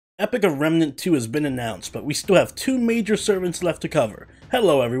Epic of Remnant 2 has been announced, but we still have two major servants left to cover.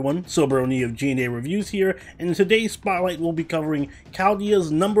 Hello everyone, Soberoni of G&A Reviews here, and in today's spotlight we'll be covering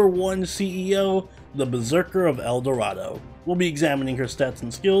Chaldea's #1 CEO, the Berserker of Dorado. We'll be examining her stats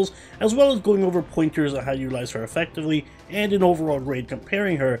and skills, as well as going over pointers on how to utilize her effectively, and an overall grade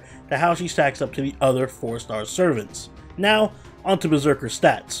comparing her to how she stacks up to the other 4-star servants. Now, onto Berserker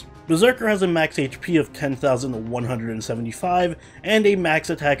stats. Berserker has a max HP of 10,175 and a max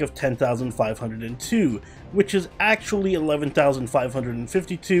attack of 10,502, which is actually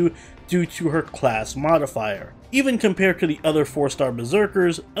 11,552 due to her class modifier. Even compared to the other 4-star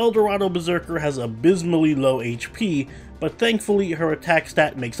Berserkers, Dorado Berserker has abysmally low HP, but thankfully her attack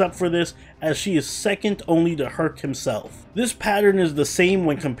stat makes up for this, as she is second only to Herc himself. This pattern is the same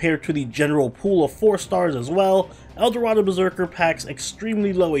when compared to the general pool of 4-stars as well. Dorado Berserker packs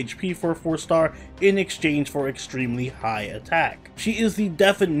extremely low HP for a 4-star in exchange for extremely high attack. She is the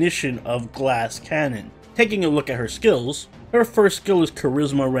definition of glass cannon. Taking a look at her skills, her first skill is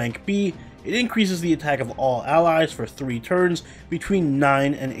Charisma rank B. It increases the attack of all allies for 3 turns between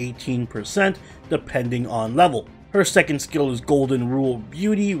 9 and 18% depending on level. Her second skill is Golden Rule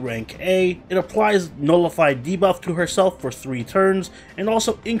Beauty rank A. It applies Nullified debuff to herself for 3 turns and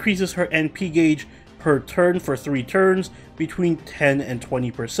also increases her NP gauge per turn for 3 turns between 10 and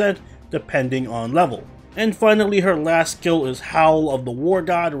 20% depending on level. And finally, her last skill is Howl of the War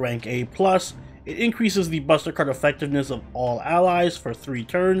God rank A+. It increases the Buster card effectiveness of all allies for 3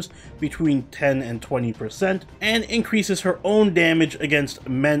 turns between 10 and 20% and increases her own damage against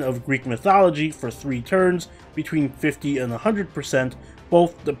men of Greek mythology for 3 turns between 50 and 100%,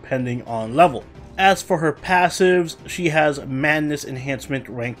 both depending on level. As for her passives, she has Madness Enhancement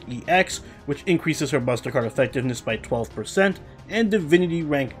rank EX, which increases her Buster card effectiveness by 12%, and Divinity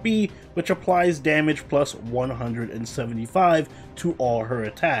rank B, which applies damage plus 175 to all her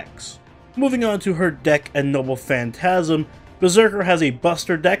attacks. Moving on to her deck and Noble Phantasm, Berserker has a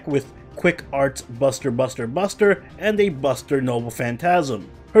Buster deck with Quick Arts Buster Buster Buster and a Buster Noble Phantasm.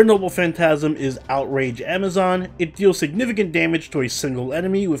 Her Noble Phantasm is Outrage Amazon. It deals significant damage to a single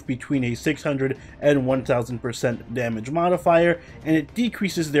enemy with between a 600 and 1000% damage modifier, and it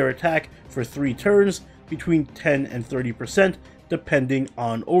decreases their attack for 3 turns between 10 and 30% depending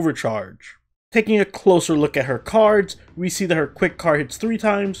on overcharge. Taking a closer look at her cards, we see that her Quick card hits 3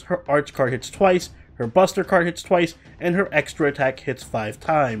 times, her Arts card hits twice, her Buster card hits twice, and her Extra attack hits 5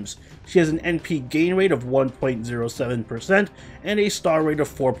 times. She has an NP gain rate of 1.07% and a star rate of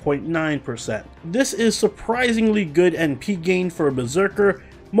 4.9%. This is surprisingly good NP gain for a Berserker,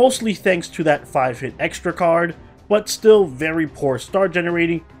 mostly thanks to that 5-hit Extra card, but still very poor star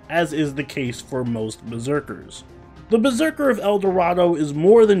generating, as is the case for most Berserkers. The Berserker of Dorado is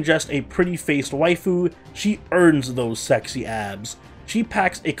more than just a pretty-faced waifu, she earns those sexy abs. She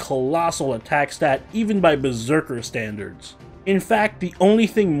packs a colossal attack stat even by Berserker standards. In fact, the only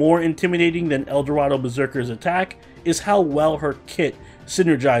thing more intimidating than Dorado Berserker's attack is how well her kit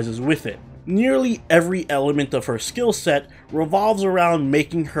synergizes with it. Nearly every element of her skill set revolves around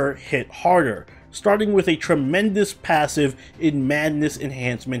making her hit harder, starting with a tremendous passive in Madness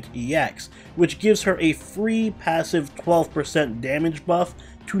Enhancement EX, which gives her a free passive 12% damage buff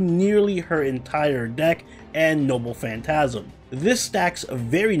to nearly her entire deck and Noble Phantasm. This stacks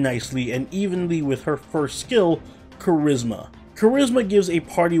very nicely and evenly with her first skill, Charisma. Charisma gives a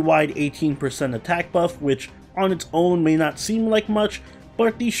party-wide 18% attack buff, which on its own may not seem like much,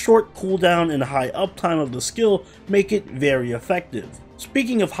 but the short cooldown and high uptime of the skill make it very effective.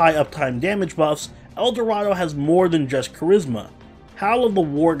 Speaking of high uptime damage buffs, Dorado has more than just Charisma. Howl of the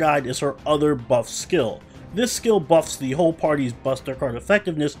War God is her other buff skill. This skill buffs the whole party's Buster card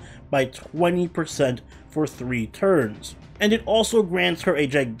effectiveness by 20% for 3 turns. And it also grants her a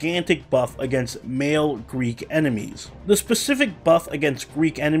gigantic buff against male Greek enemies. The specific buff against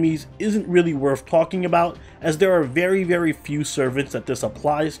Greek enemies isn't really worth talking about, as there are very few servants that this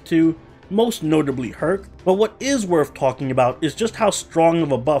applies to, most notably Herc, but what is worth talking about is just how strong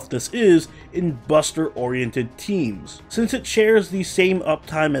of a buff this is in Buster-oriented teams. Since it shares the same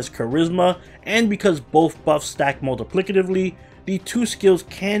uptime as Charisma, and because both buffs stack multiplicatively, the 2 skills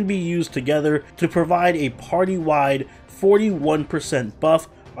can be used together to provide a party-wide 41% buff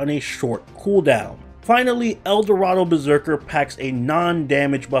on a short cooldown. Finally, Dorado Berserker packs a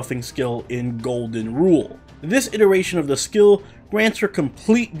non-damage buffing skill in Golden Rule. This iteration of the skill grants her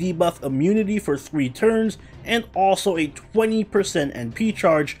complete debuff immunity for 3 turns and also a 20% NP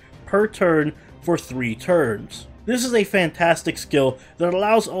charge per turn for 3 turns. This is a fantastic skill that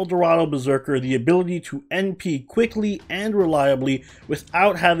allows Dorado Berserker the ability to NP quickly and reliably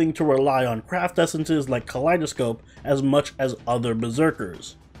without having to rely on craft essences like Kaleidoscope as much as other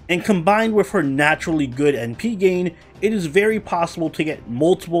Berserkers. and combined with her naturally good NP gain, it is very possible to get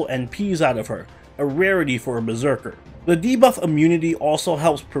multiple NPs out of her, a rarity for a Berserker. The debuff immunity also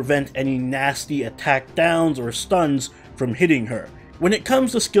helps prevent any nasty attack downs or stuns from hitting her. When it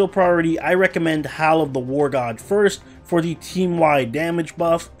comes to skill priority, I recommend Howl of the War God first for the team-wide damage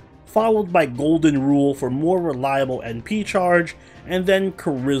buff, followed by Golden Rule for more reliable NP charge, and then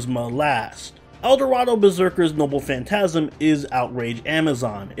Charisma last. Dorado Berserker's Noble Phantasm is Outrage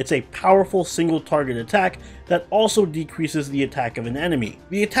Amazon. It's a powerful single target attack that also decreases the attack of an enemy.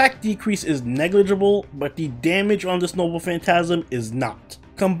 The attack decrease is negligible, but the damage on this Noble Phantasm is not.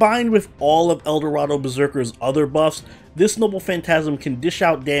 Combined with all of Dorado Berserker's other buffs, this Noble Phantasm can dish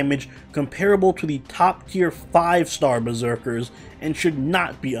out damage comparable to the top tier 5-star Berserkers and should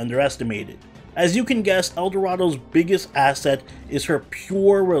not be underestimated. As you can guess, Dorado's biggest asset is her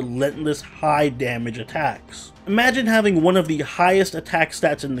pure, relentless, high damage attacks. Imagine having one of the highest attack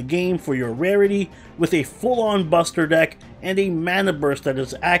stats in the game for your rarity, with a full-on buster deck and a mana burst that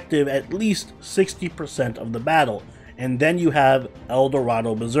is active at least 60% of the battle, and then you have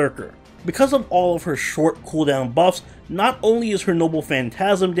Dorado Berserker. Because of all of her short cooldown buffs, not only is her Noble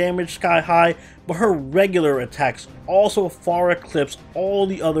Phantasm damage sky high, but her regular attacks also far eclipse all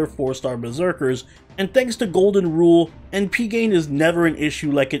the other 4-star Berserkers, and thanks to Golden Rule, NP gain is never an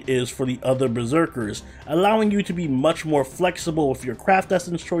issue like it is for the other Berserkers, allowing you to be much more flexible with your craft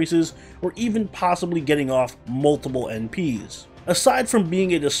essence choices, or even possibly getting off multiple NPs. Aside from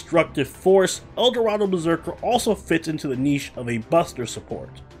being a destructive force, Dorado Berserker also fits into the niche of a buster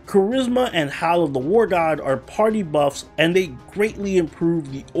support. Charisma and Howl of the War God are party buffs, and they greatly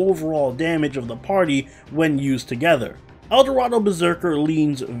improve the overall damage of the party when used together. Dorado Berserker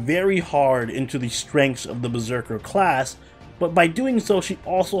leans very hard into the strengths of the Berserker class, but by doing so she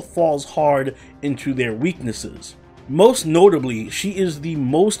also falls hard into their weaknesses. Most notably, she is the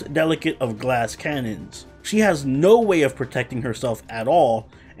most delicate of glass cannons. She has no way of protecting herself at all,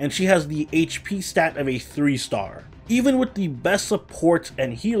 and she has the HP stat of a 3-star. Even with the best supports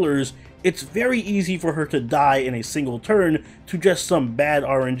and healers, it's very easy for her to die in a single turn to just some bad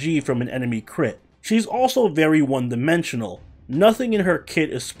RNG from an enemy crit. She's also very one-dimensional. Nothing in her kit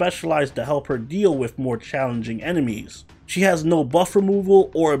is specialized to help her deal with more challenging enemies. She has no buff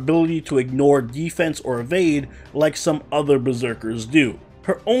removal or ability to ignore defense or evade like some other Berserkers do.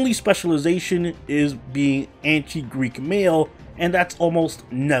 Her only specialization is being anti-Greek male, and that's almost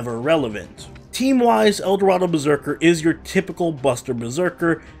never relevant. Team-wise, Dorado Berserker is your typical Buster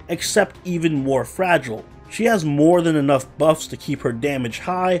Berserker, except even more fragile. She has more than enough buffs to keep her damage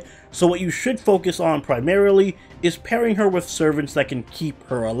high, so what you should focus on primarily is pairing her with servants that can keep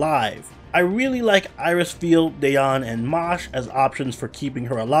her alive. I really like Iris Field, Dayan, and Mosh as options for keeping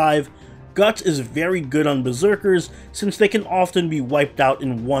her alive. Guts is very good on Berserkers since they can often be wiped out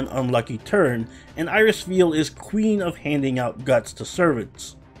in one unlucky turn, and Iris Field is queen of handing out Guts to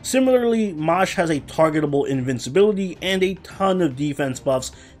servants. Similarly, Mosh has a targetable invincibility and a ton of defense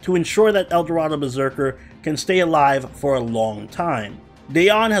buffs to ensure that Dorado Berserker can stay alive for a long time.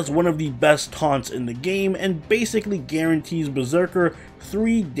 Dayan has one of the best taunts in the game and basically guarantees Berserker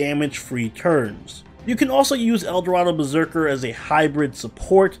 3 damage-free turns. You can also use Dorado Berserker as a hybrid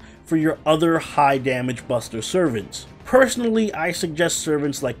support for your other high damage buster servants. Personally, I suggest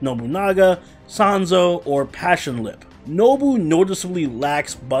servants like Nobunaga, Sanzo, or Passion Lip. Nobu noticeably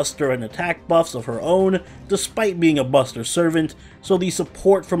lacks buster and attack buffs of her own, despite being a buster servant, so the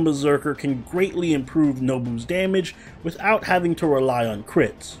support from Berserker can greatly improve Nobu's damage without having to rely on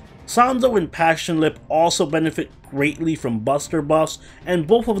crits. Sanzo and Passion Lip also benefit greatly from buster buffs, and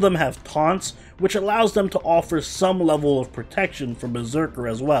both of them have taunts, which allows them to offer some level of protection for Berserker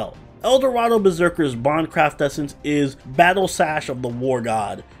as well. Dorado Berserker's Bondcraft Essence is Battle Sash of the War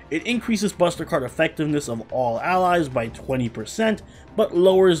God. It increases Buster card effectiveness of all allies by 20%, but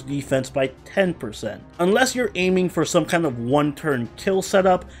lowers defense by 10%. Unless you're aiming for some kind of one-turn kill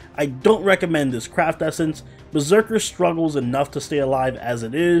setup, I don't recommend this craft essence. Berserker struggles enough to stay alive as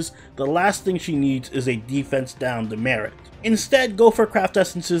it is. The last thing she needs is a defense down demerit. Instead, go for craft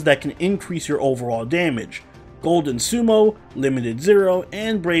essences that can increase your overall damage. Golden Sumo, Limited Zero,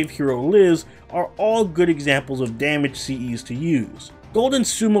 and Brave Hero Liz are all good examples of damage CEs to use. Golden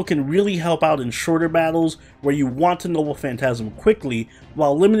Sumo can really help out in shorter battles where you want to Noble Phantasm quickly,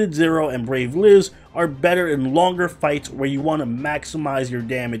 while Limited Zero and Brave Liz are better in longer fights where you want to maximize your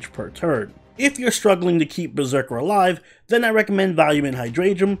damage per turn. If you're struggling to keep Berserker alive, then I recommend Volume and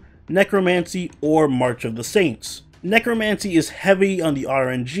Hydrangum, Necromancy, or March of the Saints. Necromancy is heavy on the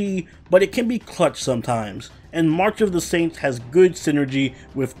RNG, but it can be clutch sometimes, and March of the Saints has good synergy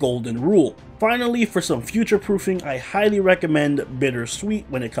with Golden Rule. Finally, for some future proofing, I highly recommend Bittersweet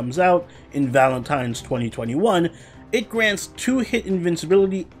when it comes out in Valentine's 2021. It grants 2-hit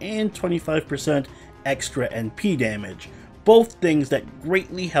invincibility and 25% extra NP damage, both things that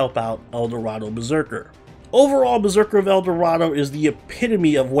greatly help out Dorado Berserker. Overall, Berserker of Dorado is the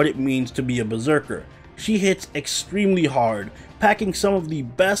epitome of what it means to be a Berserker. She hits extremely hard, packing some of the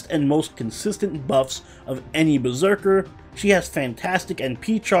best and most consistent buffs of any Berserker. She has fantastic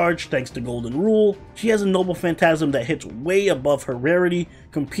NP charge thanks to Golden Rule. She has a Noble Phantasm that hits way above her rarity,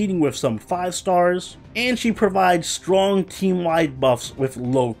 competing with some 5 stars. And she provides strong team-wide buffs with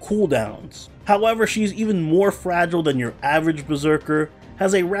low cooldowns. However, she's even more fragile than your average Berserker,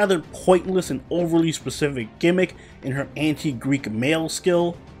 has a rather pointless and overly specific gimmick in her anti-Greek mail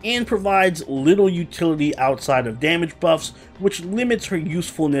skill, and provides little utility outside of damage buffs, which limits her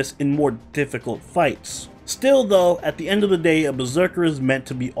usefulness in more difficult fights. Still though, at the end of the day, a Berserker is meant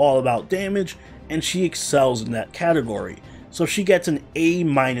to be all about damage, and she excels in that category, so she gets an A-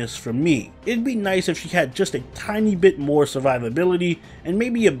 from me. It'd be nice if she had just a tiny bit more survivability, and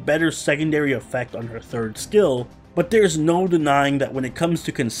maybe a better secondary effect on her 3rd skill, but there's no denying that when it comes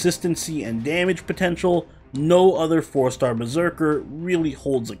to consistency and damage potential, no other 4-star Berserker really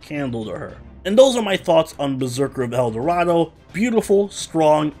holds a candle to her. And those are my thoughts on Berserker of Dorado. Beautiful,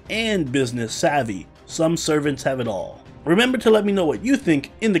 strong, and business savvy. Some servants have it all. Remember to let me know what you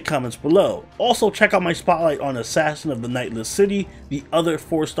think in the comments below. Also check out my spotlight on Assassin of the Nightless City, the other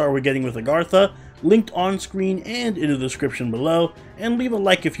 4-star we're getting with Agartha, linked on screen and in the description below, and leave a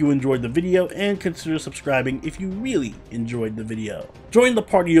like if you enjoyed the video and consider subscribing if you really enjoyed the video. Join the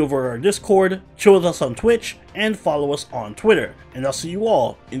party over our Discord, chill with us on Twitch, and follow us on Twitter, and I'll see you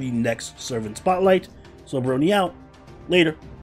all in the next Servant Spotlight. Soberoni out. Later.